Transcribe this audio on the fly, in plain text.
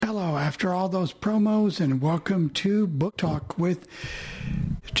after all those promos, and welcome to Book Talk with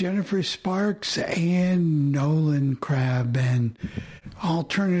Jennifer Sparks and Nolan Crabb. And I'll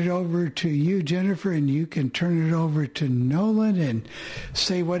turn it over to you, Jennifer, and you can turn it over to Nolan and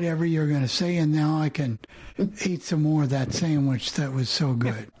say whatever you're going to say. And now I can eat some more of that sandwich that was so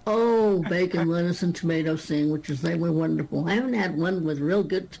good. Oh, bacon, lettuce, and tomato sandwiches. They were wonderful. I haven't had one with real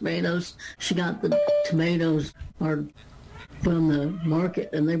good tomatoes. She got the tomatoes from the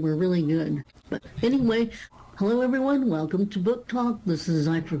market, and they were really good. But anyway, hello, everyone. Welcome to Book Talk. This is,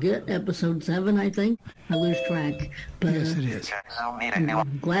 I forget, episode 7, I think. I lose track. But, yes, it is.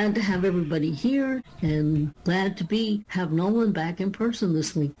 I'm glad to have everybody here, and glad to have Nolan back in person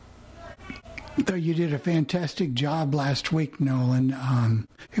this week. Though you did a fantastic job last week, Nolan.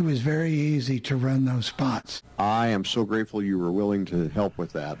 It was very easy to run those spots. I am so grateful you were willing to help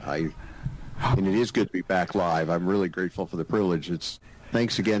with that. And it is good to be back live. I'm really grateful for the privilege.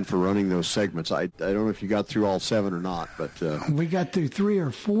 Thanks again for running those segments. I don't know if you got through all 7 or not, but we got through 3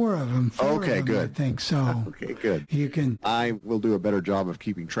 or 4 of them. Okay, good. I think so. Okay, good. You can. I will do a better job of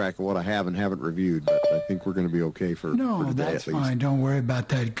keeping track of what I have and haven't reviewed, but I think we're going to be okay for today, that's fine. Don't worry about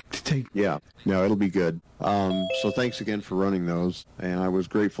that. Yeah, no, it'll be good. So thanks again for running those, and I was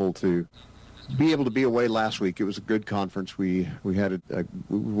grateful to be able to be away last week. It was a good conference. We had it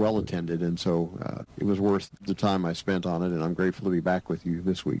well attended, and so it was worth the time I spent on it, and I'm grateful to be back with you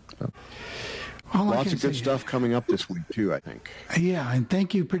this week. So. Lots of good stuff coming up this week, too, I think. Yeah, and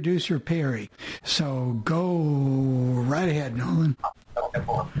thank you, Producer Perry. So go right ahead, Nolan.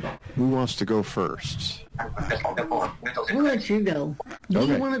 Who wants to go first? We'll let you go. Do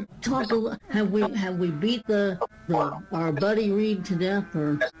you want to talk a little? Have we beat our buddy Reed to death?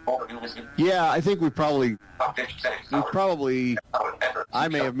 Or? Yeah, I think we probably, I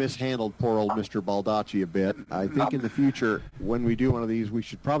may have mishandled poor old Mr. Baldacci a bit. I think in the future, when we do one of these, we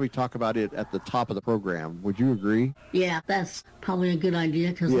should probably talk about it at the top of the program. Would you agree? Yeah, that's probably a good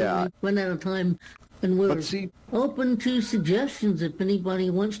idea, because we run out of time. And we're open to suggestions if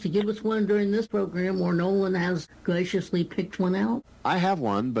anybody wants to give us one during this program, or Nolan has graciously picked one out. I have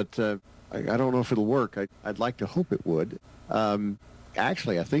one, but I don't know if it'll work. I'd like to hope it would.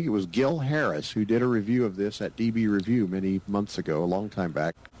 Actually, I think it was Gil Harris who did a review of this at DB Review many months ago, a long time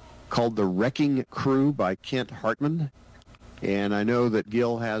back, called The Wrecking Crew by Kent Hartman. And I know that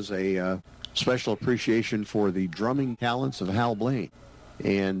Gil has a special appreciation for the drumming talents of Hal Blaine.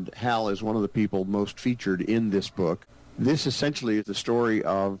 And Hal is one of the people most featured in this book. This essentially is the story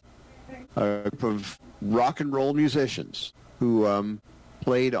of a group of rock and roll musicians who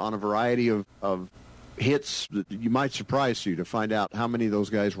played on a variety of hits that you might surprise you to find out how many of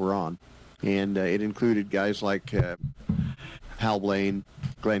those guys were on. And it included guys like Hal Blaine.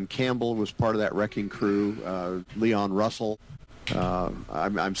 Glenn Campbell was part of that Wrecking Crew. Leon Russell.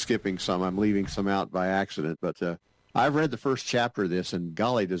 I'm skipping some. I'm leaving some out by accident, but I've read the first chapter of this, and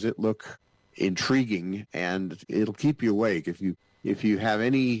golly, does it look intriguing, and it'll keep you awake if you have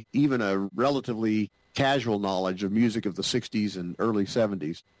even a relatively casual knowledge of music of the 60s and early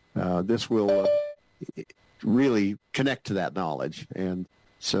 70s. This will really connect to that knowledge, and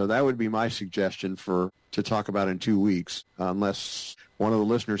so that would be my suggestion to talk about in 2 weeks, unless one of the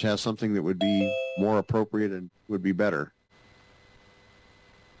listeners has something that would be more appropriate and would be better.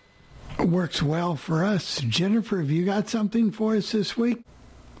 Works well for us. Jennifer, have you got something for us this week?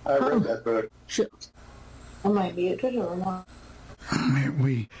 I read that book. Sure. I might be muted or not.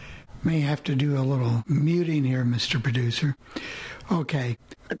 We may have to do a little muting here, Mr. Producer. Okay,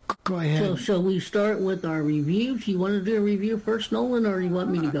 go ahead. So shall we start with our reviews? You want to do a review first, Nolan, or you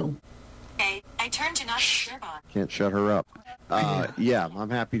want me to go? Okay, I turn to not disturb on. Can't shut her up. Yeah, I'm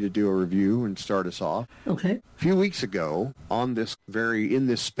happy to do a review and start us off. Okay. A few weeks ago, in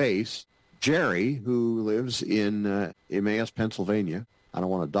this space, Jerry, who lives in Emmaus, Pennsylvania, I don't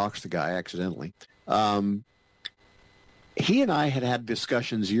want to dox the guy accidentally, he and I had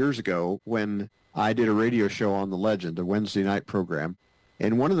discussions years ago when I did a radio show on The Legend, a Wednesday night program,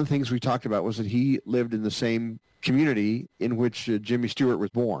 and one of the things we talked about was that he lived in the same community in which Jimmy Stewart was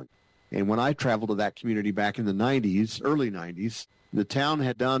born. And when I traveled to that community back in the 90s, early 90s, the town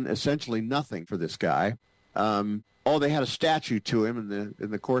had done essentially nothing for this guy. They had a statue to him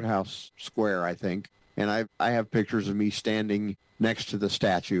in the courthouse square, I think. And I have pictures of me standing next to the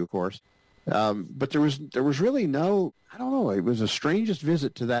statue, of course. But there was really no, I don't know, it was the strangest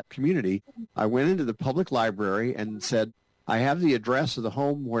visit to that community. I went into the public library and said, I have the address of the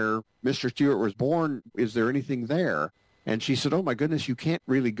home where Mr. Stewart was born. Is there anything there? And she said, oh, my goodness, you can't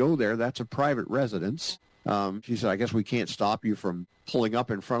really go there. That's a private residence. She said, I guess we can't stop you from pulling up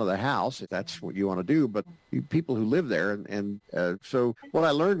in front of the house if that's what you want to do, but people who live there. So what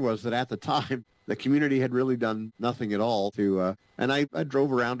I learned was that at the time, the community had really done nothing at all to, and I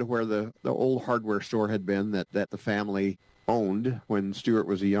drove around to where the old hardware store had been that the family owned when Stewart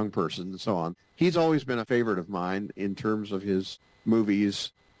was a young person and so on. He's always been a favorite of mine in terms of his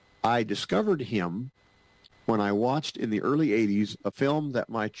movies. I discovered him when I watched in the early 80s a film that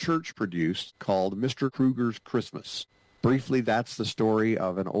my church produced called Mr. Kruger's Christmas. Briefly, that's the story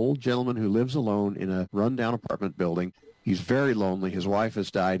of an old gentleman who lives alone in a rundown apartment building. He's very lonely. His wife has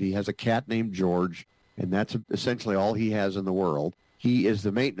died. He has a cat named George, and that's essentially all he has in the world. He is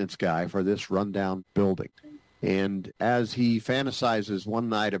the maintenance guy for this rundown building. And as he fantasizes one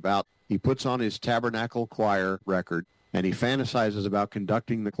night about, he puts on his Tabernacle Choir record, and he fantasizes about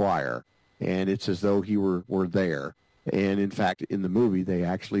conducting the choir, and it's as though he were there. And in fact, in the movie, they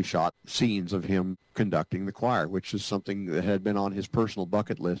actually shot scenes of him conducting the choir, which is something that had been on his personal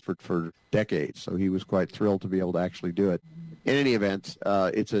bucket list for decades. So he was quite thrilled to be able to actually do it. In any event,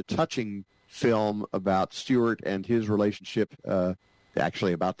 it's a touching film about Stewart and his relationship,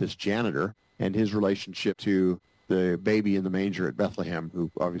 actually about this janitor, and his relationship to the baby in the manger at Bethlehem, who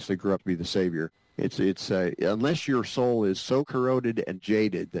obviously grew up to be the Savior. It's unless your soul is so corroded and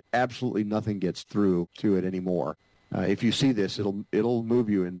jaded that absolutely nothing gets through to it anymore. If you see this, it'll move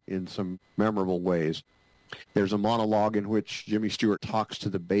you in some memorable ways. There's a monologue in which Jimmy Stewart talks to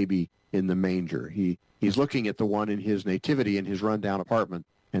the baby in the manger. He's looking at the one in his nativity in his rundown apartment,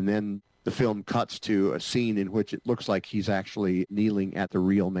 and then the film cuts to a scene in which it looks like he's actually kneeling at the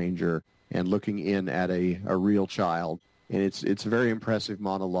real manger and looking in at a real child. And it's a very impressive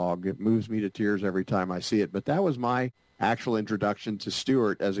monologue. It moves me to tears every time I see it. But that was my actual introduction to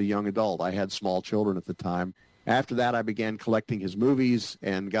Stewart as a young adult. I had small children at the time. After that, I began collecting his movies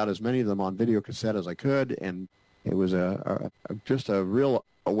and got as many of them on video cassette as I could. And it was just a real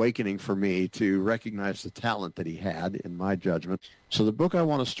awakening for me to recognize the talent that he had, in my judgment. So the book I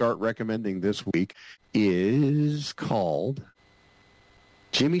want to start recommending this week is called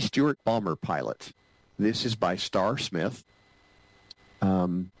Jimmy Stewart Bomber Pilot. This is by Starr Smith.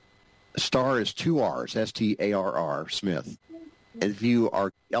 Starr is 2 R's, S-T-A-R-R, Smith. And if you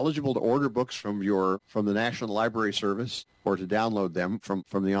are eligible to order books from the National Library Service or to download them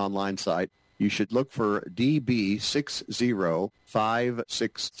from the online site, you should look for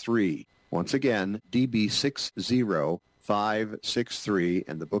DB60563. Once again, DB60563,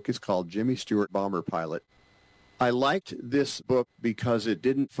 and the book is called Jimmy Stewart Bomber Pilot. I liked this book because it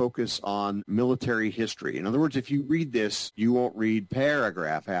didn't focus on military history. In other words, if you read this, you won't read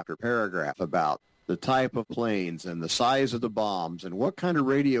paragraph after paragraph about the type of planes and the size of the bombs and what kind of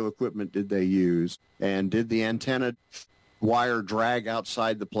radio equipment did they use, and did the antenna wire drag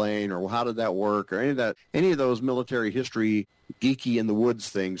outside the plane, or how did that work, or any of those military history geeky in the woods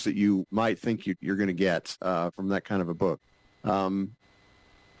things that you might think you're going to get from that kind of a book.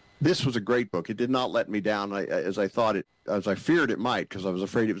 This was a great book. It did not let me down as I feared it might, because I was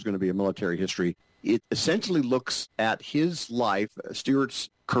afraid it was going to be a military history. It essentially looks at his life, Stewart's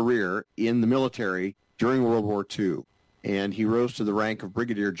career in the military during World War II. And he rose to the rank of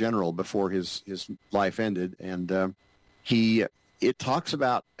brigadier general before his life ended. And it talks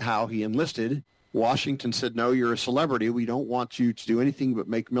about how he enlisted. Washington said, no, you're a celebrity. We don't want you to do anything but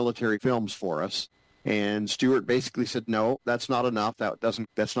make military films for us. And Stewart basically said, no, that's not enough.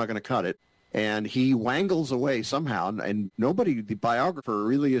 That's not going to cut it. And he wangles away somehow, and the biographer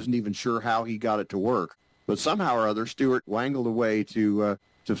really isn't even sure how he got it to work. But somehow or other, Stewart wangled away to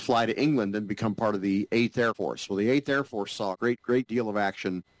fly to England and become part of the 8th Air Force. Well, the 8th Air Force saw a great deal of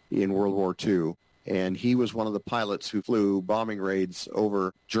action in World War II, and he was one of the pilots who flew bombing raids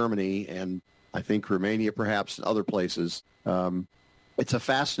over Germany and I think Romania, perhaps, and other places. It's a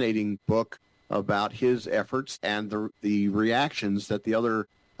fascinating book about his efforts and the reactions that the other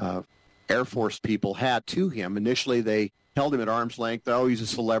Air Force people had to him. Initially, they held him at arm's length. Oh, he's a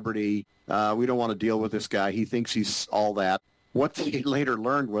celebrity. We don't want to deal with this guy. He thinks he's all that. What they later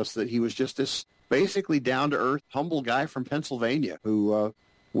learned was that he was just this basically down-to-earth, humble guy from Pennsylvania who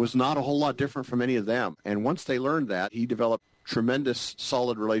was not a whole lot different from any of them. And once they learned that, he developed tremendous,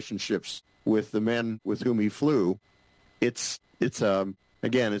 solid relationships with the men with whom he flew. It's worth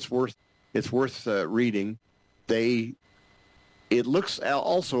reading. It looks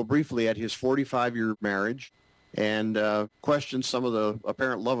also briefly at his 45-year marriage and questions some of the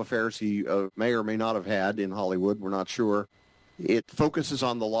apparent love affairs he may or may not have had in Hollywood. We're not sure. It focuses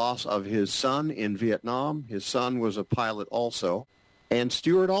on the loss of his son in Vietnam. His son was a pilot also. And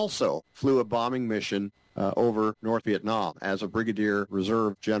Stewart also flew a bombing mission over North Vietnam as a brigadier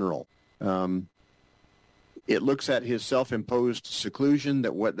reserve general. it looks at his self-imposed seclusion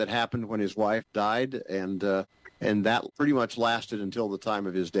that happened when his wife died, and that pretty much lasted until the time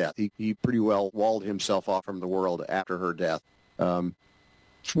of his death. He pretty well walled himself off from the world after her death.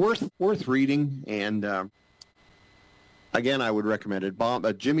 It's worth reading, and again, I would recommend it.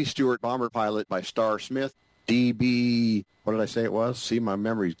 Jimmy Stewart, Bomber Pilot by Starr Smith, DB, what did I say it was? See, my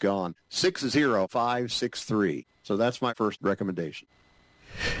memory's gone. 60563. So that's my first recommendation.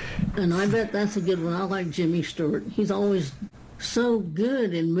 And I bet that's a good one. I like Jimmy Stewart. He's always so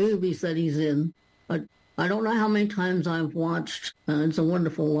good in movies that he's in. But I don't know how many times I've watched It's a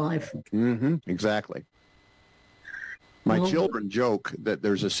Wonderful Life. Mm-hmm, exactly. My children joke that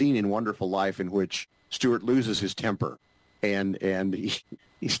there's a scene in Wonderful Life in which Stewart loses his temper, and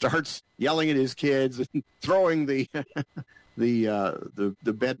he starts yelling at his kids and throwing the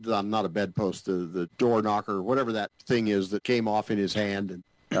bed, not a bedpost, the door knocker, whatever that thing is that came off in his hand,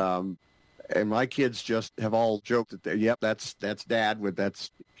 and my kids just have all joked that yep, that's Dad with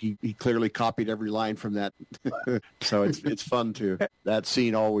he clearly copied every line from that. So it's fun too. That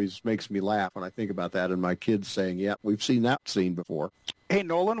scene always makes me laugh when I think about that, and my kids saying, "Yep, we've seen that scene before." Hey,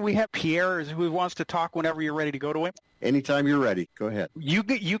 Nolan, we have Pierre who wants to talk whenever you're ready to go to him. Anytime you're ready, go ahead. You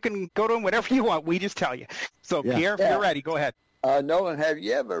can go to him whenever you want. We just tell you. So, yeah. Pierre, if you're ready, go ahead. Nolan, have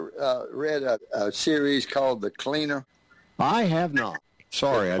you ever read a series called The Cleaner? I have not.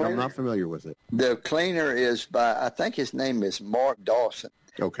 Sorry, I'm not familiar with it. The Cleaner is by, I think his name is Mark Dawson.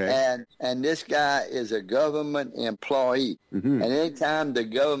 Okay. And this guy is a government employee. Mm-hmm. And anytime the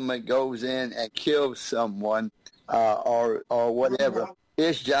government goes in and kills someone or whatever,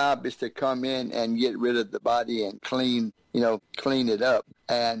 his job is to come in and get rid of the body and clean it up.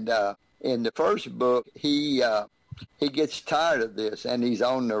 And in the first book, he gets tired of this and he's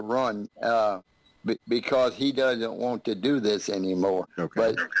on the run because he doesn't want to do this anymore.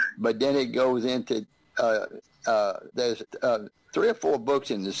 Okay. But then it goes into there's 3 or 4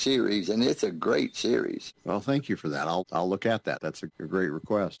 books in the series, and it's a great series. Well, thank you for that. I'll look at that. That's a great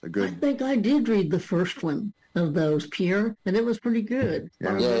request. I think I did read the first one of those, Pierre, and it was pretty good.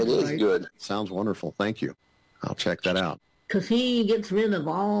 Yeah, it is good. Sounds wonderful. Thank you. I'll check that out. Because he gets rid of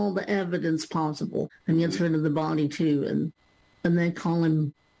all the evidence possible and gets rid of the body too, and they call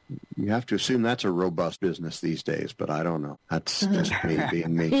him. You have to assume that's a robust business these days, but I don't know. That's just me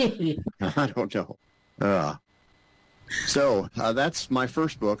being me. I don't know. So that's my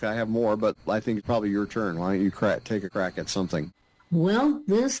first book. I have more, but I think it's probably your turn. Why don't you take a crack at something? Well,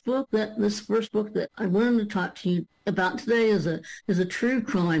 this first book that I wanted to talk to you about today is a true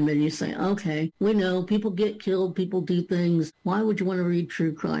crime. And you say, okay, we know people get killed, people do things. Why would you want to read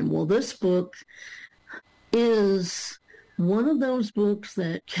true crime? Well, this book is one of those books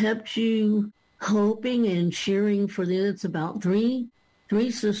that kept you hoping and cheering for them. It's about three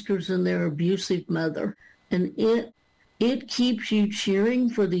sisters and their abusive mother, and it keeps you cheering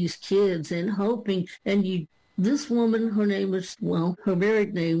for these kids and hoping. And this woman, her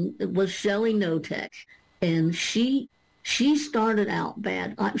married name was Shelley Notek, and she started out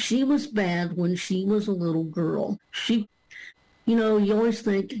bad. She was bad when she was a little girl. You always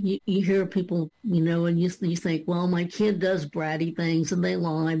think, you hear people, and you think, well, my kid does bratty things and they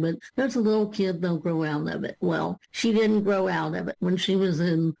lie, but there's a little kid, they'll grow out of it. Well, she didn't grow out of it. When she was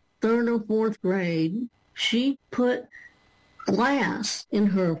in 3rd or 4th grade, she put glass in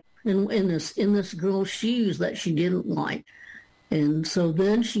this girl's shoes that she didn't like. And so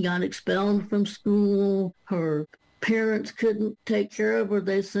then she got expelled from school. Her parents couldn't take care of her.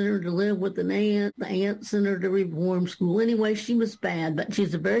 They sent her to live with an aunt. The aunt sent her to reform school. Anyway, she was bad, but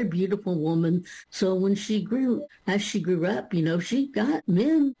she's a very beautiful woman. So when as she grew up, she got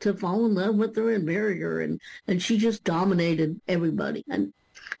men to fall in love with her and marry her, and she just dominated everybody. And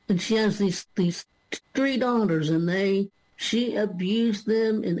she has these 3 daughters, and she abused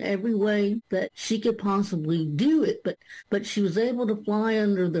them in every way that she could possibly do it. But she was able to fly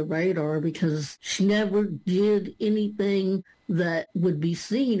under the radar because she never did anything that would be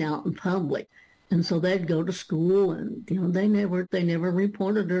seen out in public. And so they'd go to school, and they never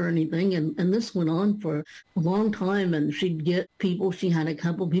reported her or anything. And this went on for a long time. And she'd get people. She had a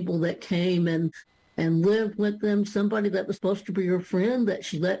couple people that came and lived with them, somebody that was supposed to be her friend that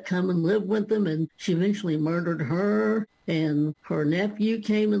she let come and live with them, and she eventually murdered her, and her nephew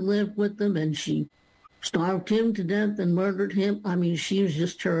came and lived with them, and she starved him to death and murdered him. I mean, she was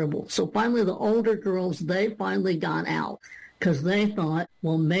just terrible. So finally the older girls, they finally got out because they thought,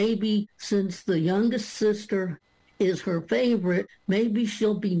 well, maybe since the youngest sister is her favorite, maybe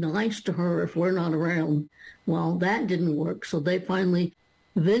she'll be nice to her if we're not around. Well, that didn't work. So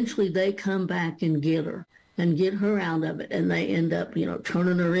eventually they come back and get her out of it. And they end up,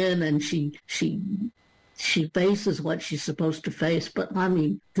 turning her in, and she she faces what she's supposed to face. But I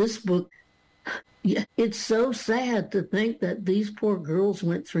mean, this book, it's so sad to think that these poor girls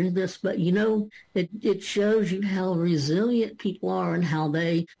went through this, but it shows you how resilient people are and how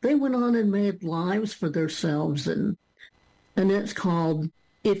they went on and made lives for themselves. And it's called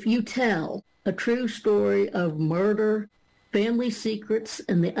If You Tell, a true story of murder, family secrets,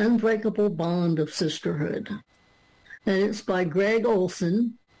 and the unbreakable bond of sisterhood. And it's by Gregg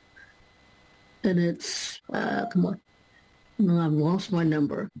Olsen. And it's, come on, no, I've lost my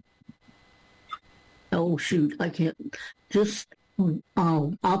number. Oh, shoot, I can't.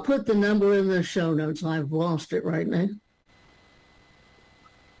 I'll put the number in the show notes. I've lost it right now.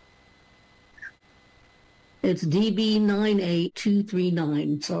 It's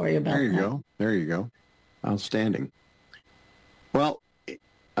DB98239. Sorry about that. There you go. Outstanding. Well,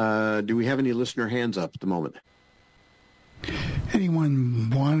 do we have any listener hands up at the moment? Anyone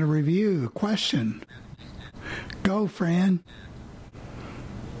want a review, a question? Go, Fran.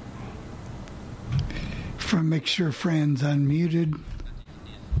 Make sure Fran's unmuted.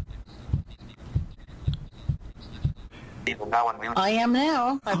 I am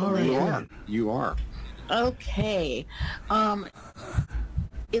now. All right. You are. Okay.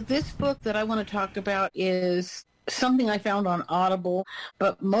 This book that I want to talk about is something I found on Audible,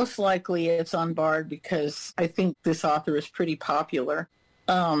 but most likely it's on Bard because I think this author is pretty popular.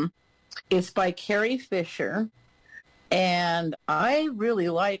 It's by Carrie Fisher, and I really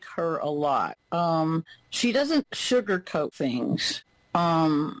like her a lot. She doesn't sugarcoat things,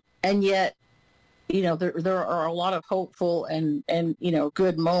 and yet, there are a lot of hopeful and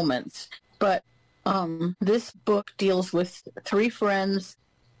good moments. But this book deals with three friends,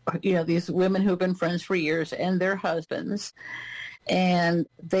 these women who've been friends for years and their husbands, and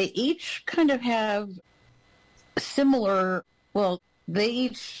they each kind of have they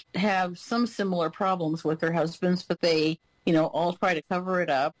each have some similar problems with their husbands, but they, all try to cover it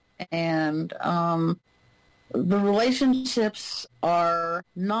up. And the relationships are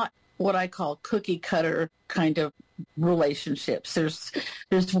not what I call cookie cutter kind of relationships. There's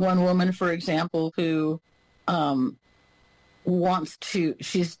one woman, for example, who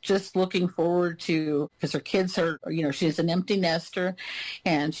she's just looking forward to, because her kids are, she's an empty nester,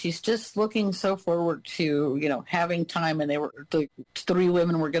 and she's just looking so forward to, having time. And the three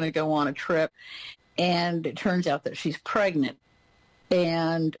women were going to go on a trip, and it turns out that she's pregnant.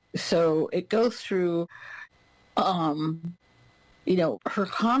 And so it goes through, her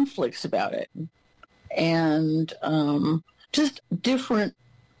conflicts about it, and just different.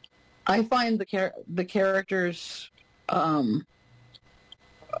 I find the characters.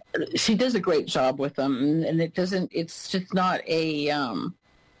 She does a great job with them, and it's just not a,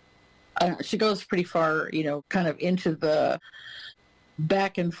 she goes pretty far, kind of into the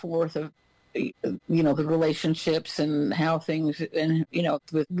back and forth of, the relationships and how things, and,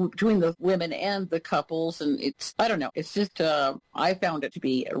 between the women and the couples. And I don't know, it's just, I found it to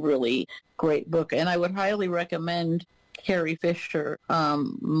be a really great book, and I would highly recommend Carrie Fisher.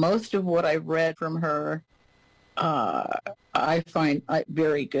 Most of what I've read from her, I find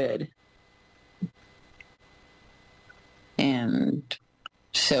very good. And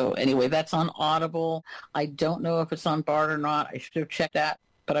so anyway, that's on Audible. I don't know if it's on Bard or not. I should have checked that,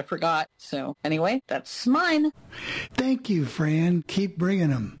 but I forgot. So anyway, that's mine. Thank you, Fran. Keep bringing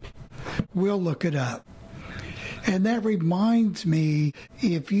them. We'll look it up. And that reminds me,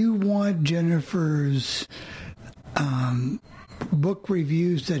 if you want Jennifer's book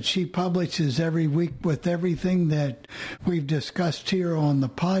reviews that she publishes every week with everything that we've discussed here on the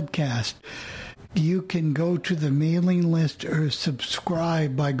podcast, you can go to the mailing list or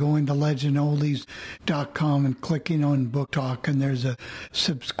subscribe by going to legendoldies.com and clicking on Book Talk, and there's a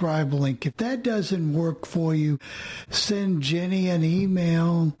subscribe link. If that doesn't work for you, send Jenny an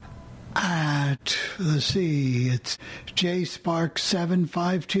email at, it's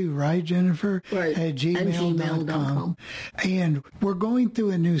jsparks752, right, Jennifer? Right. At gmail.com. And we're going through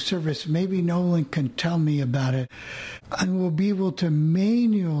a new service. Maybe Nolan can tell me about it. And we'll be able to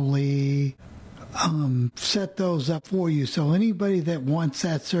manually set those up for you. So anybody that wants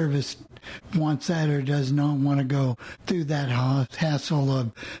that service wants that or does not want to go through that hassle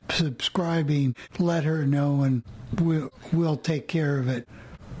of subscribing, let her know, and we'll take care of it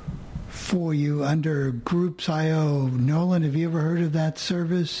for you under Groups.io. Nolan, have you ever heard of that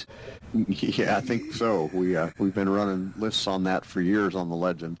service? Yeah, I think so. We've been running lists on that for years on the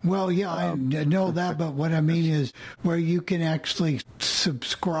Legend. Well, yeah, I know that, but what I mean is where you can actually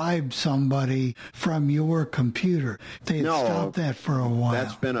subscribe somebody from your computer. They had stopped that for a while.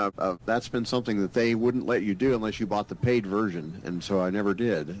 That's been something that they wouldn't let you do unless you bought the paid version, and so I never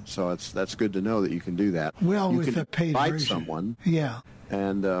did. So that's good to know that you can do that. Well, you with can the paid invite version, someone. yeah.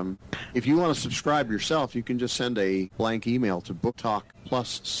 And if you want to subscribe yourself, you can just send a blank email to Book Talk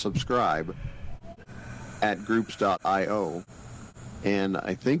Plus Subscribe at groups.io, and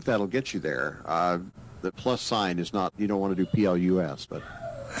I think that'll get you there. The plus sign is not, you don't want to do PLUS, but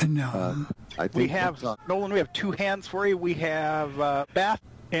no. I think we have, Nolan, we have two hands for you. We have Beth,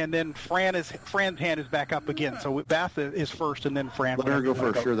 and then Fran's hand is back up again. So Beth is first, and then Fran. Let her go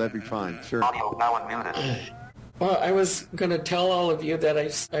first. Sure, that'd be fine. Sure. Audio now unmuted. Well, I was going to tell all of you that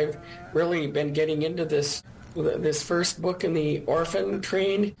I've really been getting into this first book in the Orphan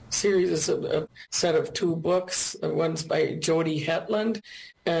Train series. Is a set of 2 books. One's by Jody Hetland,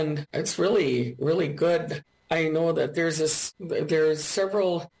 and it's really, really good. I know that there's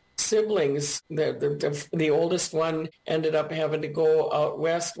several siblings. The oldest one ended up having to go out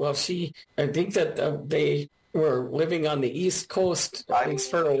west. Well, I think that they were living on the East Coast, at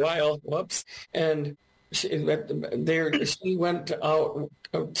least for a while. Whoops. And she went out.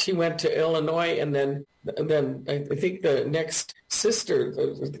 She went to Illinois, and then I think the next sister,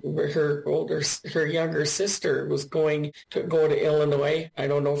 her younger sister, was going to go to Illinois. I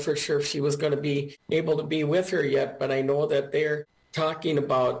don't know for sure if she was going to be able to be with her yet, but I know that they're talking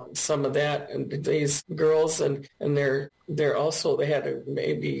about some of that, and these girls, and they're also, they had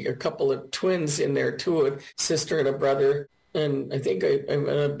maybe a couple of twins in there too, a sister and a brother, and I think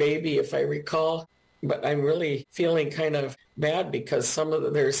a baby, if I recall. But I'm really feeling kind of bad because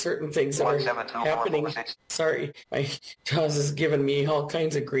there are certain things that are happening. Sorry, my Jaws is giving me all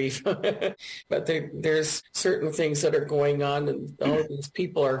kinds of grief. But there's certain things that are going on, and all these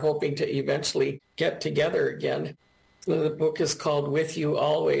people are hoping to eventually get together again. The book is called With You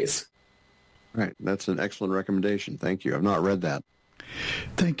Always. Right. That's an excellent recommendation. Thank you. I've not read that.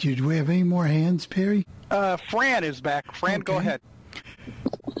 Thank you. Do we have any more hands, Perry? Fran is back. Fran, okay. Go ahead.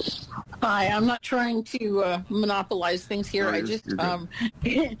 Hi, I'm not trying to monopolize things here. No,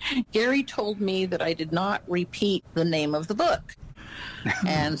 Gary told me that I did not repeat the name of the book.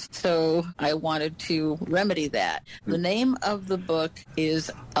 And so I wanted to remedy that. The name of the book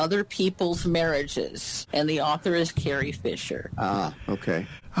is Other People's Marriages, and the author is Carrie Fisher. Ah, okay.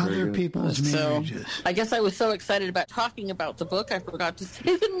 Other People's Marriages. I guess I was so excited about talking about the book, I forgot to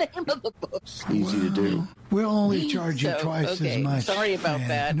say the name of the book. Easy to do. We'll only charge you twice as much. Sorry about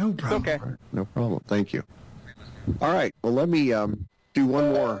that. No problem. Okay. No problem. Thank you. All right. Well, let me do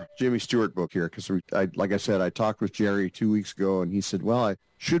one more Jimmy Stewart book here, because like I said, I talked with Jerry 2 weeks ago, and he said, well, I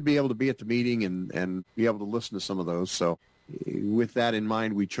should be able to be at the meeting and be able to listen to some of those. So with that in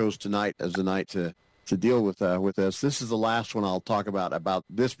mind, we chose tonight as the night to deal with this. This is the last one I'll talk about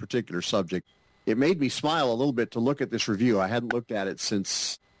this particular subject. It made me smile a little bit to look at this review. I hadn't looked at it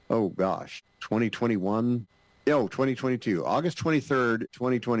since, 2021. No, 2022. August 23rd,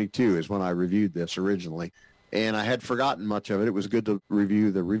 2022 is when I reviewed this originally. And I had forgotten much of it. It was good to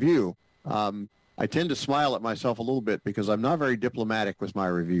review the review. I tend to smile at myself a little bit because I'm not very diplomatic with my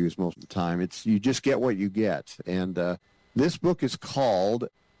reviews most of the time. You just get what you get. And this book is called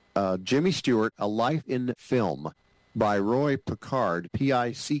Jimmy Stewart, A Life in Film by Roy Pickard,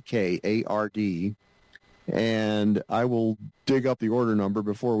 Pickard. And I will dig up the order number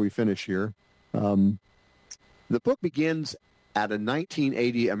before we finish here. The book begins at a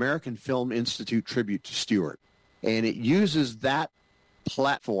 1980 American Film Institute tribute to Stewart. And it uses that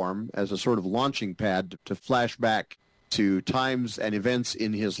platform as a sort of launching pad to flash back to times and events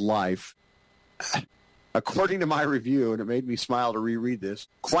in his life. According to my review, and it made me smile to reread this,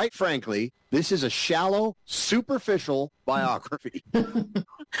 quite frankly, this is a shallow, superficial biography.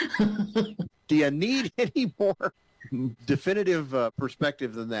 Do you need any more definitive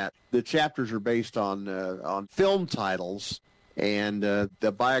perspective than that? The chapters are based on film titles, and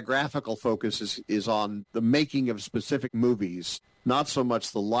the biographical focus is on the making of specific movies, not so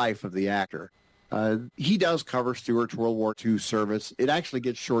much the life of the actor. He does cover Stewart's World War II service. It actually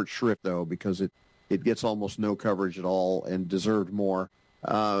gets short shrift, though, because it gets almost no coverage at all and deserved more.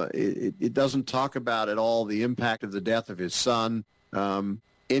 It doesn't talk about at all the impact of the death of his son,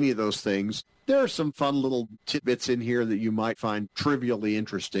 any of those things. There are some fun little tidbits in here that you might find trivially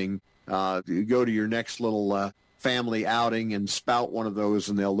interesting. You go to your next little family outing and spout one of those,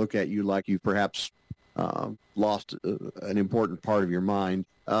 and they'll look at you like you perhaps lost an important part of your mind.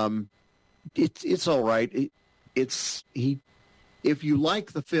 It's all right. If you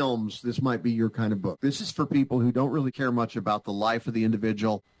like the films, this might be your kind of book. This is for people who don't really care much about the life of the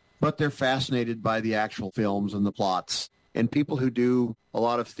individual, but they're fascinated by the actual films and the plots. And people who do a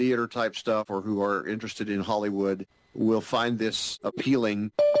lot of theater type stuff or who are interested in Hollywood will find this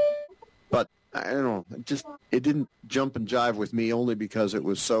appealing. But I don't know, it didn't jump and jive with me only because it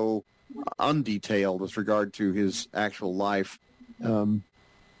was so undetailed with regard to his actual life.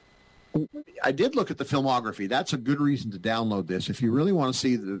 I did look at the filmography. That's a good reason to download this. If you really want to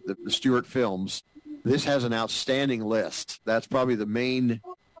see the Stewart films, this has an outstanding list. That's probably the main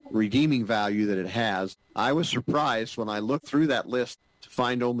redeeming value that it has. I was surprised when I looked through that list to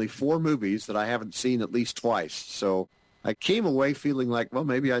find only 4 movies that I haven't seen at least twice. So I came away feeling like, well,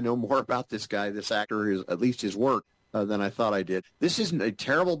 maybe I know more about this guy, this actor, at least his work, than I thought I did. This isn't a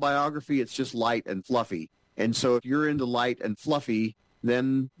terrible biography. It's just light and fluffy. And so if you're into light and fluffy,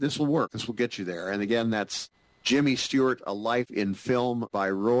 then this will work. This will get you there. And again, that's Jimmy Stewart, A Life in Film by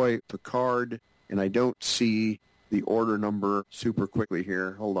Roy Pickard. And I don't see the order number super quickly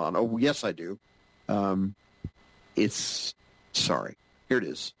here. Hold on. Oh, yes, I do. Sorry. Here it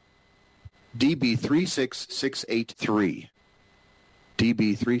is. DB 36683.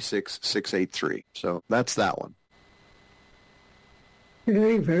 DB 36683. So that's that one.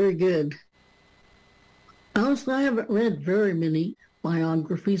 Very, very good. Honestly, I haven't read very many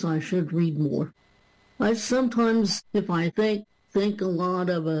biographies. I should read more. I sometimes, if I think a lot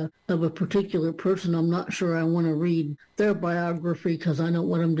of a particular person, I'm not sure I want to read their biography because I don't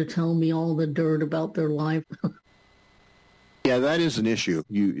want them to tell me all the dirt about their life. Yeah, that is an issue.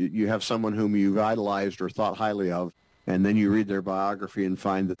 You have someone whom you've idolized or thought highly of, and then you read their biography and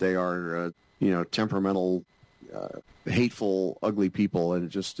find that they are, temperamental, hateful, ugly people,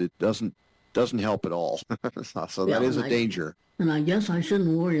 and it doesn't help at all. So that is a danger. And I guess I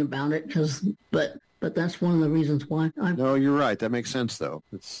shouldn't worry about it but that's one of the reasons why. No, you're right. That makes sense, though.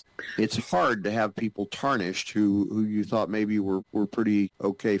 It's hard to have people tarnished who you thought maybe were pretty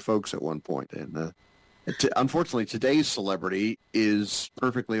okay folks at one point. And unfortunately, today's celebrity is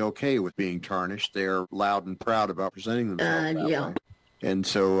perfectly okay with being tarnished. They're loud and proud about presenting themselves that way. And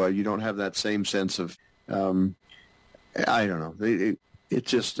so you don't have that same sense of, I don't know. It's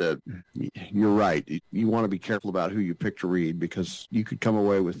just, you're right. You want to be careful about who you pick to read because you could come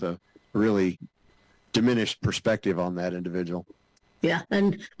away with a really diminished perspective on that individual. Yeah,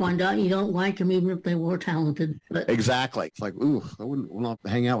 and find out you don't like them even if they were talented. But... Exactly. It's like, ooh, I wouldn't want to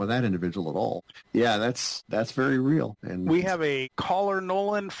hang out with that individual at all. Yeah, that's very real. And we have a caller,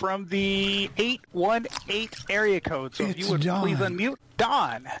 Nolan, from the 818 area code. So if you would please unmute.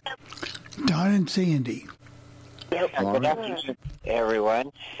 Don and Sandy. Yep. Good afternoon,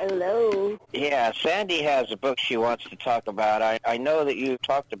 everyone. Hello. Yeah, Sandy has a book she wants to talk about. I know that you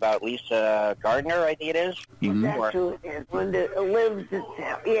talked about Lisa Gardner, I think it is. Mm-hmm. That's who it is. Live to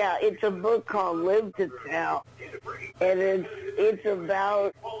Tell. Yeah, it's a book called Live to Tell. And it's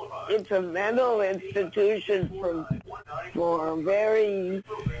a mental institution for very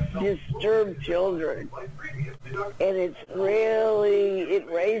disturbed children. And it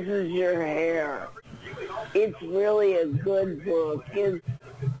raises your hair. It's really a good book. It's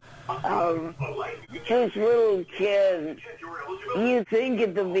this little kid, you think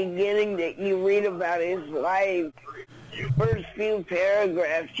at the beginning that you read about his life, first few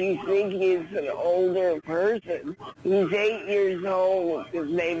paragraphs, you think he's an older person. He's 8 years old. His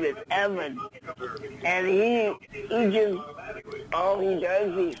name is Evan. And he just, all he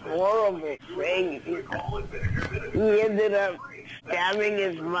does these horrible things. He ended up stabbing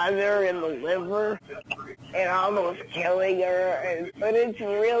his mother in the liver and almost killing her. But it's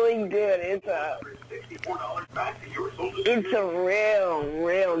really good. It's a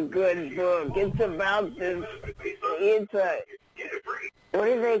real good book. It's about this. What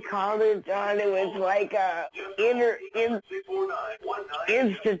do they call it, John? It was like a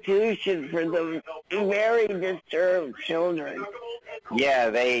institution for the very disturbed children. Yeah,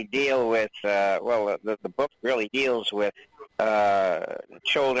 they deal with, the book really deals with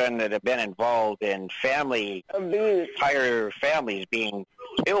children that have been involved in family abuse, entire families being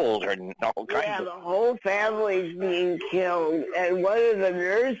killed and all kinds of... Yeah, the whole family's being killed. And one of the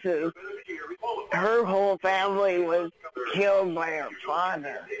nurses, her whole family was killed by her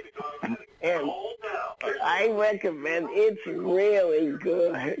father. And I recommend it's really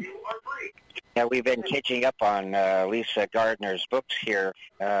good. Yeah, we've been catching up on Lisa Gardner's books here,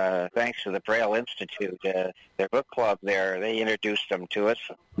 thanks to the Braille Institute. Their book club there, they introduced them to us.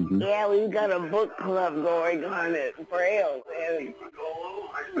 Mm-hmm. Yeah, we've got a book club going on at Braille,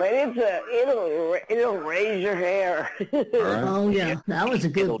 but it'll raise your hair. Oh yeah, that was a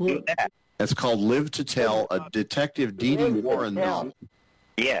good book. It's called Live to Tell, a Detective D.D. Warren novel.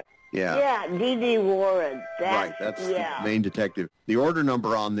 Yeah. Yeah, D.D. Warren. Right, that's the main detective. The order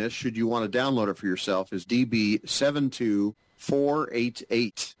number on this, should you want to download it for yourself, is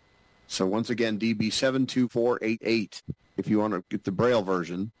DB72488. So once again, DB72488, if you want to get the Braille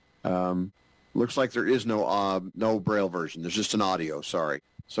version. Looks like there is no Braille version. There's just an audio, sorry.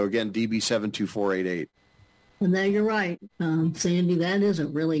 So again, DB72488. And there you're right, Sandy. That is a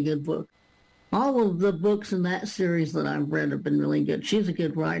really good book. All of the books in that series that I've read have been really good. She's a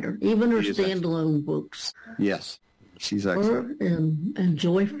good writer, even her standalone books. Yes, she's excellent. Her and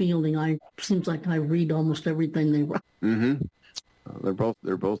Joy Fielding. Seems like I read almost everything they write. Mm-hmm.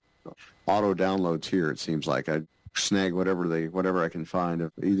 They're both auto downloads here. It seems like I snag whatever I can find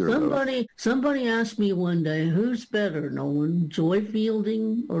of either of those. Somebody asked me one day, who's better, Nolan, Joy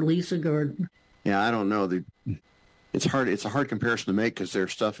Fielding or Lisa Gardner? Yeah, I don't know. It's hard. It's a hard comparison to make because their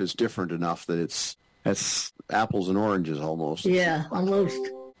stuff is different enough that it's apples and oranges almost. Yeah, almost.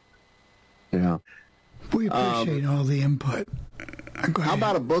 Yeah. We appreciate all the input. How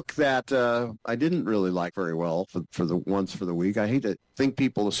about a book that I didn't really like very well for the once for the week? I hate to think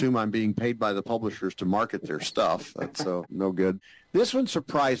people assume I'm being paid by the publishers to market their stuff. That's no good. This one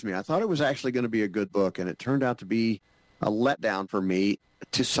surprised me. I thought it was actually going to be a good book, and it turned out to be a letdown for me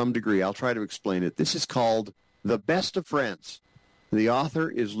to some degree. I'll try to explain it. This is called The Best of Friends. The author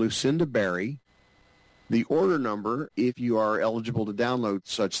is Lucinda Berry. The order number, if you are eligible to download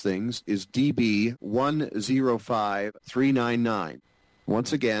such things, is DB105399.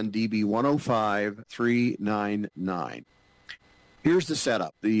 Once again, DB105399. Here's the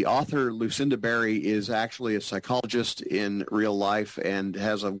setup. The author, Lucinda Berry, is actually a psychologist in real life and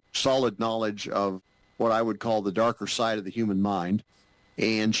has a solid knowledge of what I would call the darker side of the human mind.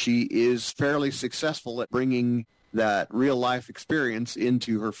 And she is fairly successful at bringing that real-life experience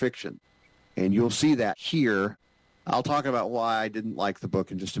into her fiction. And you'll see that here. I'll talk about why I didn't like the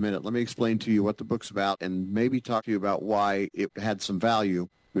book in just a minute. Let me explain to you what the book's about and maybe talk to you about why it had some value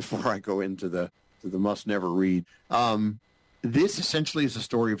before I go into the must-never read. This essentially is a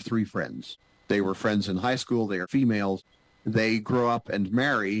story of three friends. They were friends in high school. They are females. They grow up and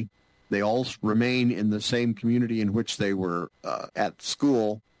marry. They all remain in the same community in which they were at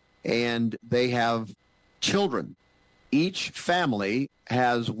school, and they have children. Each family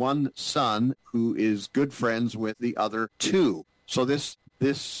has one son who is good friends with the other two. So this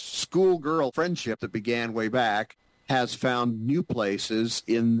schoolgirl friendship that began way back has found new places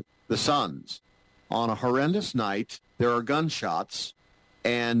in the sons. On a horrendous night, there are gunshots,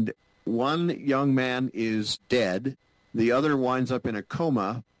 and one young man is dead. The other winds up in a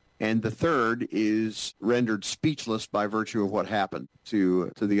coma, and the third is rendered speechless by virtue of what happened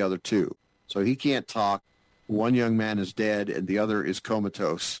to the other two. So he can't talk. One young man is dead, and the other is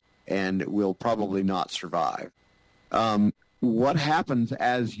comatose and will probably not survive. What happens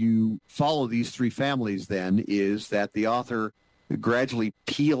as you follow these three families, then, is that the author gradually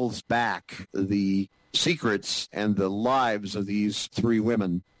peels back the secrets and the lives of these three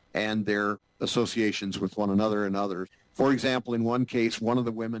women and their associations with one another and others. For example, in one case, one of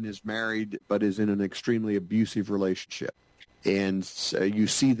the women is married but is in an extremely abusive relationship. And you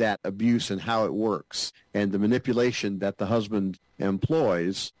see that abuse and how it works and the manipulation that the husband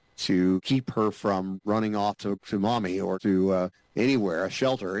employs to keep her from running off to mommy or to anywhere, a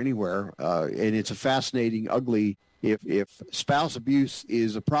shelter, anywhere. And it's a fascinating, ugly, if spouse abuse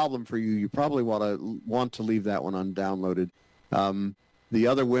is a problem for you, you probably want to leave that one undownloaded. The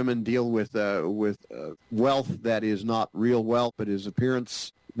other women deal with wealth that is not real wealth, but is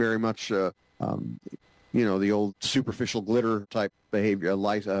appearance, very much the old superficial glitter type behavior,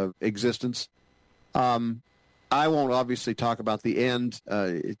 life, existence. I won't obviously talk about the end.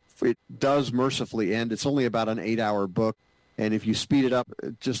 It does mercifully end. It's only about an 8-hour book, and if you speed it up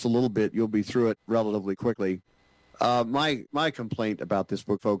just a little bit, you'll be through it relatively quickly. My complaint about this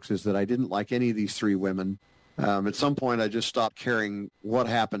book, folks, is that I didn't like any of these three women. At some point, I just stopped caring what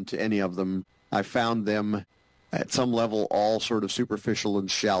happened to any of them. I found them at some level all sort of superficial and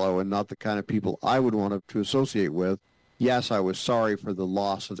shallow and not the kind of people I would want to associate with. Yes, I was sorry for the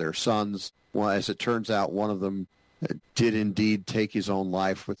loss of their sons. Well, as it turns out, one of them did indeed take his own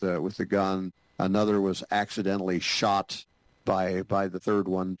life with a gun. Another was accidentally shot by the third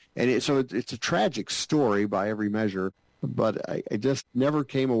one. And so it's a tragic story by every measure, but I just never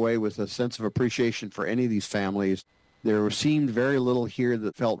came away with a sense of appreciation for any of these families. There seemed very little here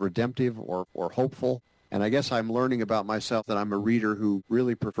that felt redemptive or hopeful. And I guess I'm learning about myself that I'm a reader who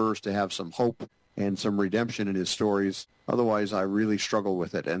really prefers to have some hope and some redemption in his stories. Otherwise, I really struggle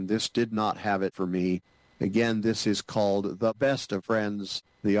with it. And this did not have it for me. Again, this is called The Best of Friends.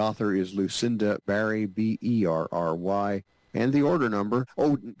 The author is Lucinda Berry, Berry, and the order number.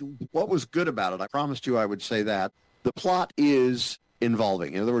 Oh, what was good about it? I promised you I would say that. The plot is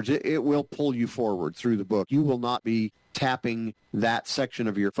involving. In other words, it will pull you forward through the book. You will not be tapping that section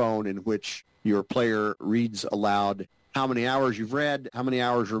of your phone in which your player reads aloud how many hours you've read, how many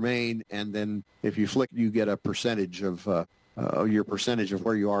hours remain, and then if you flick, you get a percentage of your percentage of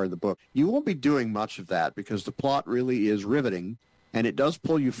where you are in the book. You won't be doing much of that because the plot really is riveting, and it does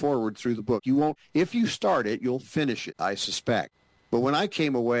pull you forward through the book. You won't, if you start it, you'll finish it, I suspect. But when I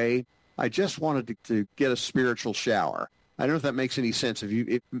came away, I just wanted to get a spiritual shower. I don't know if that makes any sense.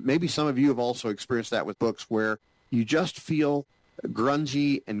 Maybe some of you have also experienced that with books where you just feel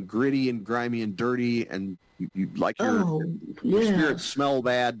grungy and gritty and grimy and dirty, and you like your spirits smell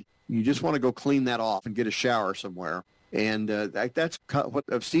bad. You just want to go clean that off and get a shower somewhere. And that's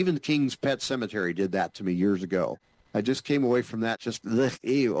what Stephen King's Pet Sematary did that to me years ago. I just came away from that just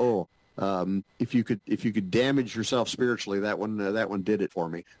ew. If you could damage yourself spiritually, that one did it for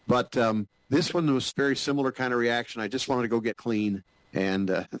me. But this one was very similar kind of reaction. I just wanted to go get clean,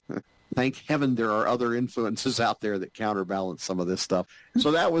 and thank heaven there are other influences out there that counterbalance some of this stuff.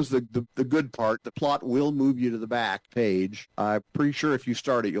 So that was the good part. The plot will move you to the back page. I'm pretty sure if you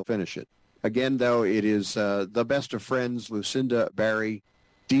start it, you'll finish it. Again, though, it is The Best of Friends, Lucinda Berry,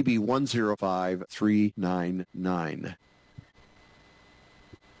 DB 105399.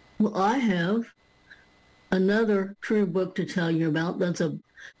 Well, I have another true book to tell you about.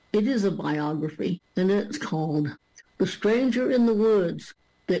 It is a biography, and it's called The Stranger in the Woods,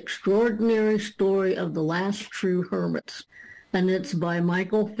 The Extraordinary Story of the Last True Hermits. And it's by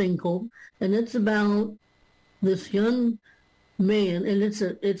Michael Finkel, and it's about this young man, and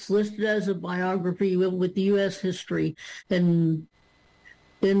it's listed as a biography with U.S. history. And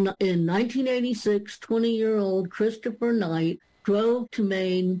in 1986, 20-year-old Christopher Knight drove to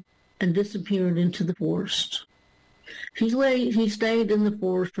Maine and disappeared into the forest. He stayed in the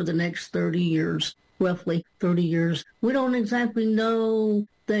forest for the next 30 years, roughly 30 years. We don't exactly know.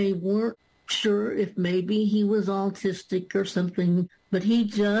 They weren't sure if maybe he was autistic or something, but he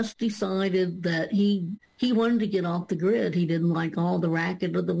just decided that he wanted to get off the grid. He didn't like all the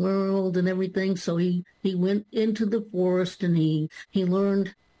racket of the world and everything, so he went into the forest, and he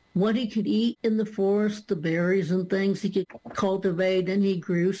learned what he could eat in the forest, the berries and things he could cultivate, and he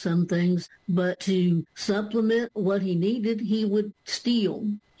grew some things. But to supplement what he needed, he would steal.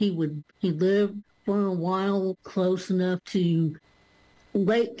 He lived for a while close enough to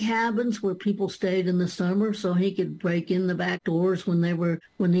lake cabins where people stayed in the summer, so he could break in the back doors when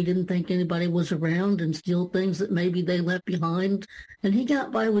he didn't think anybody was around and steal things that maybe they left behind. And he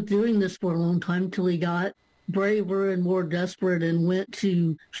got by with doing this for a long time till he got braver and more desperate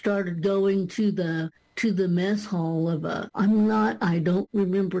and started going to the mess hall of I don't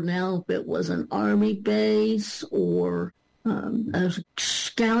remember now if it was an army base or a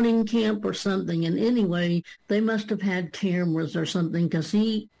scouting camp or something. And anyway, they must have had cameras or something, because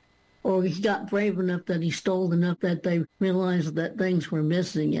he got brave enough that he stole enough that they realized that things were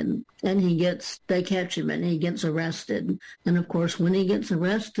missing, and they catch him and he gets arrested. And of course, when he gets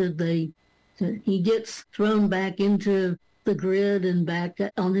arrested, he gets thrown back into the grid and back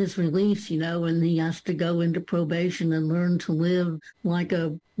on his release, and he has to go into probation and learn to live like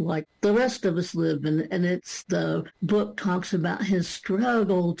the rest of us live. And the book talks about his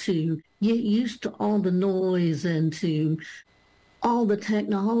struggle to get used to all the noise and to all the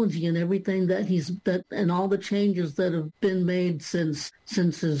technology and everything and all the changes that have been made since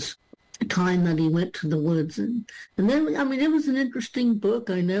his time that he went to the woods. And then, it was an interesting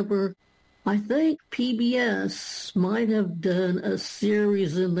book. I think PBS might have done a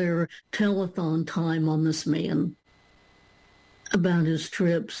series in their telethon time on this man about his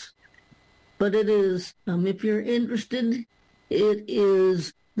trips. But it is, if you're interested, it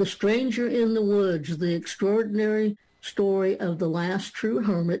is The Stranger in the Woods, The Extraordinary Story of the Last True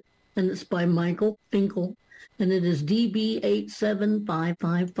Hermit, and it's by Michael Finkel, and it is DB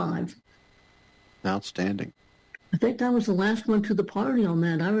 87555. Outstanding. I think I was the last one to the party on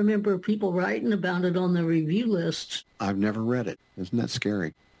that. I remember people writing about it on the review lists. I've never read it. Isn't that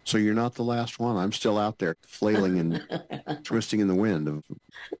scary? So you're not the last one. I'm still out there flailing and twisting in the wind of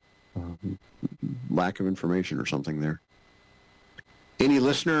lack of information or something there. Any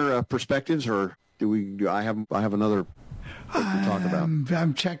listener perspectives, or do I have another book to talk about?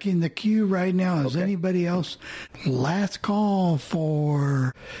 I'm checking the queue right now. Is anybody else? Last call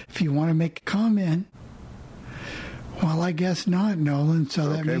for if you want to make a comment. Well, I guess not, Nolan. So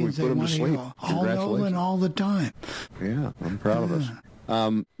that means they want to go all Nolan all the time. Yeah, I'm proud of us.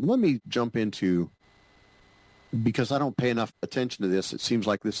 Let me jump into because I don't pay enough attention to this, it seems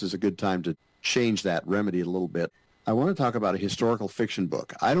like this is a good time to change that, remedy it a little bit. I want to talk about a historical fiction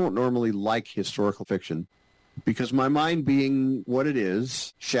book. I don't normally like historical fiction because my mind being what it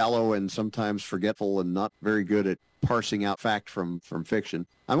is, shallow and sometimes forgetful and not very good at parsing out fact from fiction,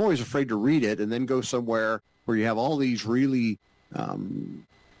 I'm always afraid to read it and then go somewhere where you have all these really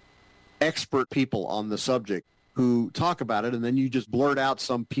expert people on the subject who talk about it, and then you just blurt out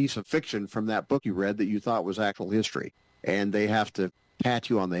some piece of fiction from that book you read that you thought was actual history, and they have to pat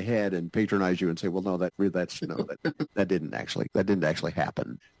you on the head and patronize you and say, "Well, no, that didn't actually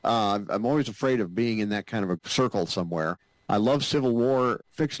happen." I'm always afraid of being in that kind of a circle somewhere. I love Civil War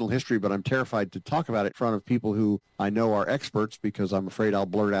fictional history, but I'm terrified to talk about it in front of people who I know are experts because I'm afraid I'll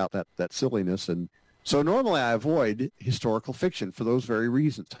blurt out that silliness. And so normally I avoid historical fiction for those very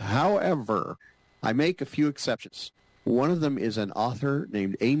reasons. However, I make a few exceptions. One of them is an author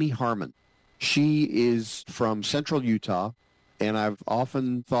named Amy Harmon. She is from Central Utah, and I've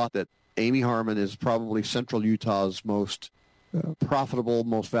often thought that Amy Harmon is probably Central Utah's most profitable,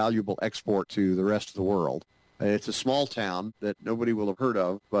 most valuable export to the rest of the world. It's a small town that nobody will have heard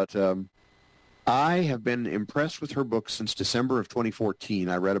of, but I have been impressed with her books since December of 2014.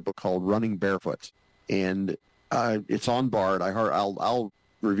 I read a book called Running Barefoot, and it's on Bard. I'll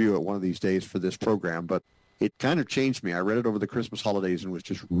review it one of these days for this program, but it kind of changed me. I read it over the Christmas holidays and was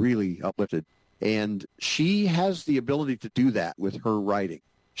just really uplifted. And she has the ability to do that with her writing.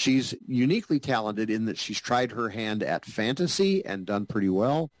 She's uniquely talented in that she's tried her hand at fantasy and done pretty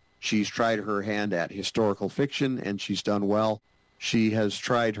well. She's tried her hand at historical fiction, and she's done well. She has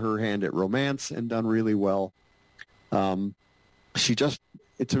tried her hand at romance and done really well.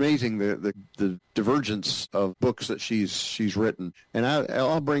 It's amazing the divergence of books that she's written. And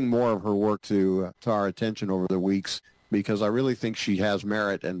I'll bring more of her work to our attention over the weeks because I really think she has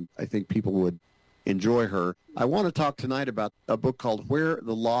merit, and I think people would enjoy her. I want to talk tonight about a book called Where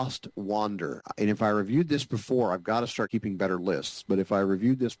the Lost Wander. And if I reviewed this before, I've got to start keeping better lists. But if I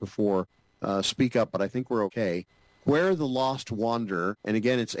reviewed this before, speak up, but I think we're okay. Where the Lost Wander, and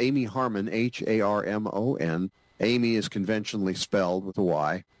again, it's Amy Harmon, Harmon. Amy is conventionally spelled with a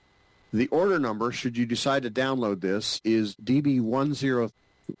Y. The order number, should you decide to download this, is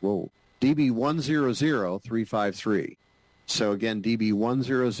DB100353. So again,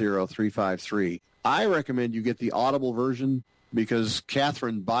 DB100353. I recommend you get the Audible version because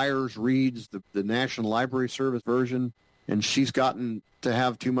Catherine Byers reads the National Library Service version, and she's gotten to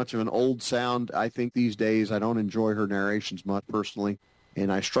have too much of an old sound, I think, these days. I don't enjoy her narrations much personally,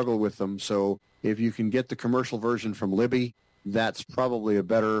 and I struggle with them. So if you can get the commercial version from Libby, that's probably a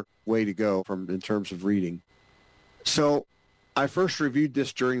better way to go in terms of reading. So I first reviewed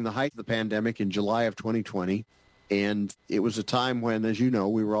this during the height of the pandemic in July of 2020. And it was a time when, as you know,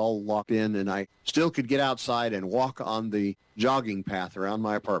 we were all locked in, and I still could get outside and walk on the jogging path around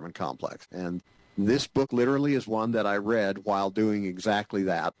my apartment complex. And this book literally is one that I read while doing exactly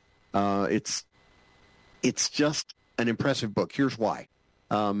that. It's just an impressive book. Here's why.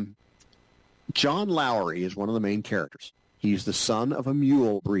 John Lowry is one of the main characters. He's the son of a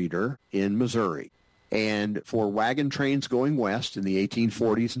mule breeder in Missouri. And for wagon trains going west in the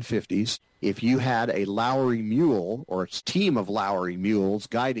 1840s and 50s, if you had a Lowry mule or a team of Lowry mules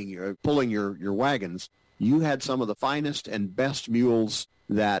guiding you, pulling your wagons, you had some of the finest and best mules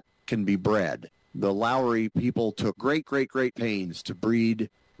that can be bred. The Lowry people took great pains to breed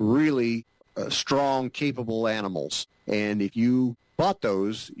really strong, capable animals. And if you bought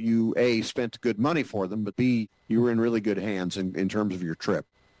those, you, A, spent good money for them, but B, you were in really good hands in terms of your trip.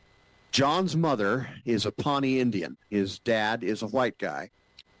 John's mother is a Pawnee Indian. His dad is a white guy.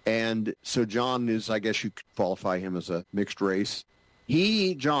 And so John is, I guess you could qualify him as a mixed race.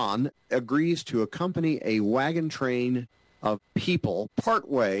 John, agrees to accompany a wagon train of people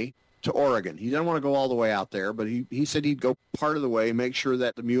partway to Oregon. He doesn't want to go all the way out there, but he said he'd go part of the way, make sure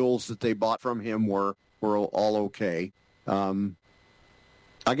that the mules that they bought from him were all okay.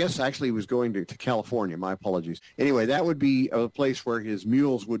 I guess actually he was going to California. My apologies. Anyway, that would be a place where his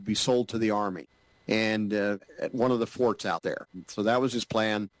mules would be sold to the Army and at one of the forts out there. So that was his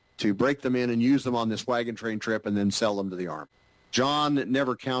plan, to break them in and use them on this wagon train trip and then sell them to the Army. John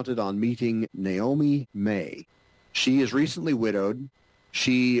never counted on meeting Naomi May. She is recently widowed.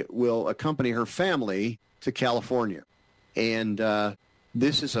 She will accompany her family to California. And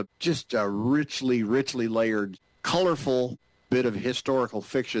this is just a richly layered, colorful bit of historical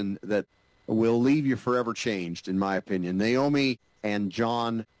fiction that will leave you forever changed, in my opinion. Naomi and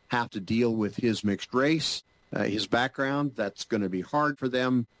John have to deal with his mixed race, his background. That's going to be hard for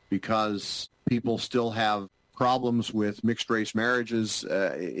them because people still have problems with mixed race marriages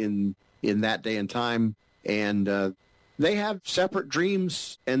in that day and time. And they have separate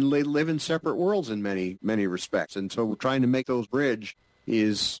dreams, and they live in separate worlds in many, many respects. And so trying to make those bridge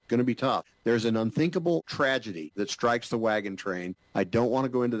is going to be tough. There's an unthinkable tragedy that strikes the wagon train. I don't want to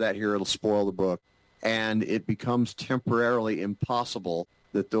go into that here. It'll spoil the book. And it becomes temporarily impossible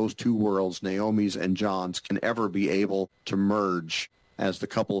that those two worlds, Naomi's and John's, can ever be able to merge as the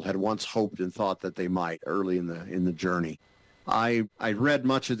couple had once hoped and thought that they might early in the journey. I read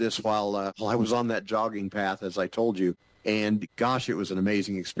much of this while I was on that jogging path, as I told you, and gosh, it was an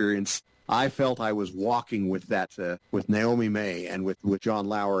amazing experience. I felt I was walking with with Naomi May and with John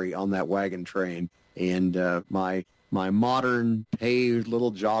Lowry on that wagon train, and my modern paved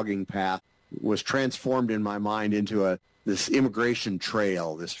little jogging path was transformed in my mind into this immigration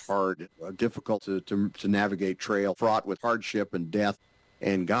trail, this hard, difficult to navigate trail, fraught with hardship and death.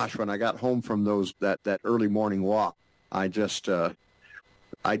 And gosh, when I got home from that early morning walk, the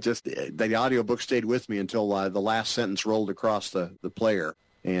audiobook stayed with me until the last sentence rolled across the player.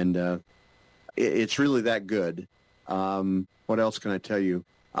 And it's really that good. What else can I tell you?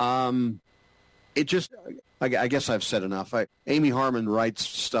 I guess I've said enough. Amy Harmon writes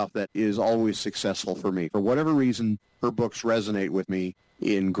stuff that is always successful for me. For whatever reason, her books resonate with me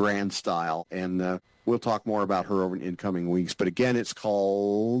in grand style, and we'll talk more about her in coming weeks. But again, it's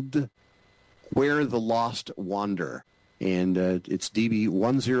called Where the Lost Wander, and it's DB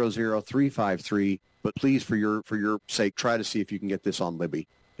 100353. But please, for your sake, try to see if you can get this on Libby.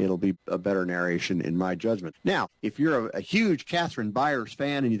 It'll be a better narration in my judgment. Now, if you're a huge Catherine Byers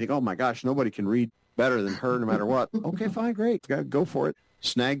fan and you think, oh my gosh, nobody can read better than her no matter what, okay, fine, great. Go for it.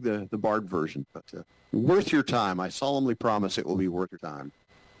 Snag the Bard version. But worth your time. I solemnly promise it will be worth your time.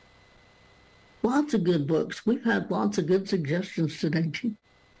 Lots of good books. We've had lots of good suggestions today, too.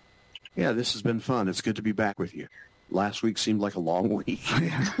 Yeah, this has been fun. It's good to be back with you. Last week seemed like a long week.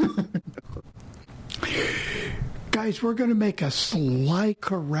 Guys, we're going to make a slight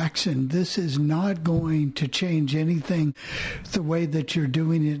correction. This is not going to change anything the way that you're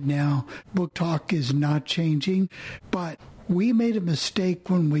doing it now. Book Talk is not changing, but we made a mistake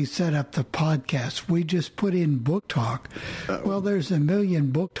when we set up the podcast. We just put in Book Talk. Uh-oh. Well, there's a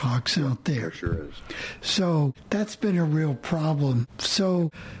million Book Talks out there. There sure is. So that's been a real problem.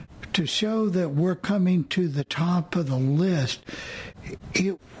 So to show that we're coming to the top of the list,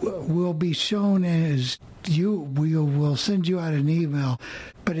 it will be shown as we will send you out an email,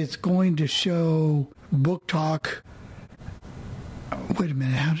 but it's going to show Book Talk. Wait a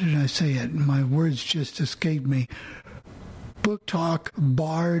minute, how did I say it? My words just escaped me. Book Talk,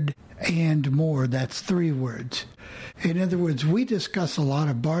 Bard, and more. That's 3 words. In other words, we discuss a lot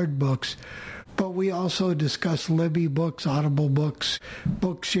of Bard books, but we also discuss Libby books, Audible books,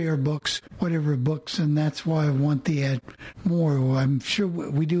 Bookshare books, whatever books, and that's why I want the add more. I'm sure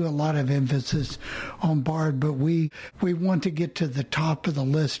we do a lot of emphasis on Bard, but we want to get to the top of the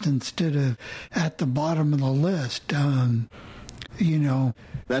list instead of at the bottom of the list. That's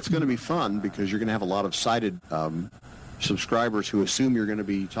going to be fun because you're going to have a lot of sighted subscribers who assume you're going to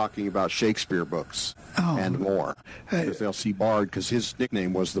be talking about Shakespeare books and more. Because they'll see Bard, because his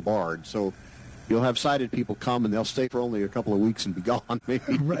nickname was the Bard. So you'll have sighted people come, and they'll stay for only a couple of weeks and be gone,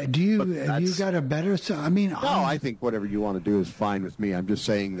 maybe. Right. Have you got a better... I think whatever you want to do is fine with me. I'm just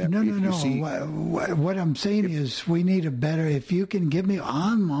saying that you see... What I'm saying is we need a better... If you can give me...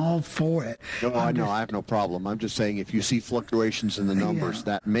 I'm all for it. No, I know. I have no problem. I'm just saying if you see fluctuations in the numbers,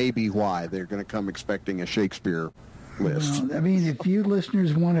 that may be why they're going to come expecting a Shakespeare list. Well, if you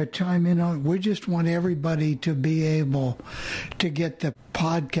listeners want to chime in on it, we just want everybody to be able to get the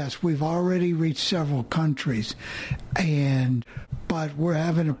podcast. We've already reached several countries, but we're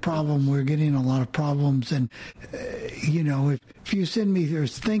having a problem. We're getting a lot of problems, and if you send me or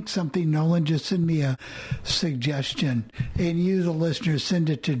think something, Nolan, just send me a suggestion, and you, the listeners, send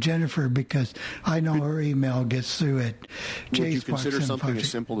it to Jennifer because I know her email gets through it. Would you consider something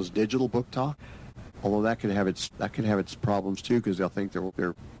as simple as digital book talk? Although that could have its problems too, because they'll think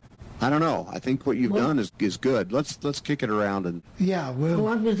they're. I don't know. I think what you've done is good. Let's kick it around and. Yeah, well,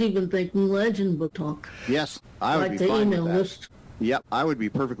 I was even thinking Legend Book Talk. Yes, I would be fine with that. List. Yep, I would be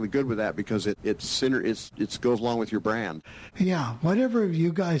perfectly good with that because it goes along with your brand. Yeah, whatever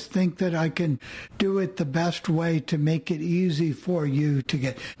you guys think that I can do it the best way to make it easy for you to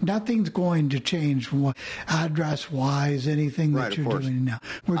get. Nothing's going to change address-wise, anything that you're doing now.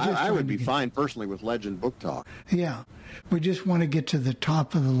 I would be fine personally with Legend Book Talk. Yeah, we just want to get to the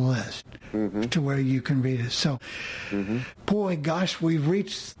top of the list to where you can read it. So, boy, gosh, we've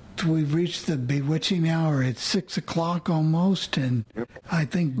reached the bewitching hour. It's 6 o'clock almost, and I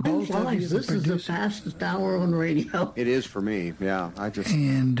think both of you, this is the fastest hour on radio. It is for me. Yeah,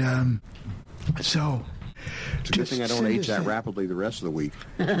 so It's a good thing I don't age that rapidly the rest of the week.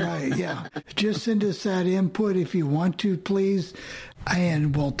 Right, yeah. Just send us that input if you want to, please,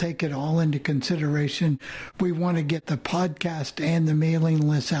 and we'll take it all into consideration. We want to get the podcast and the mailing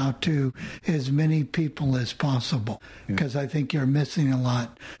list out to as many people as possible, because I think you're missing a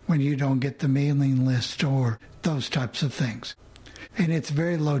lot when you don't get the mailing list or those types of things. And it's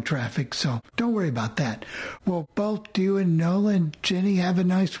very low traffic, so don't worry about that. Well, both you and Nolan, Jenny, have a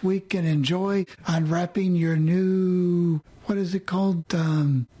nice week and enjoy unwrapping your new, what is it called?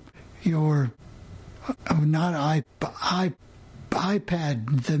 Your, not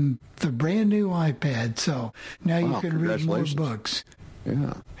iPad, the brand new iPad. So now you can read more books.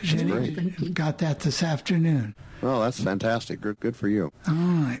 Yeah, Jenny got that this afternoon. Oh, that's fantastic. Good for you. All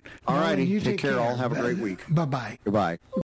right. All righty. Take care. All have a great week. Bye-bye. Goodbye.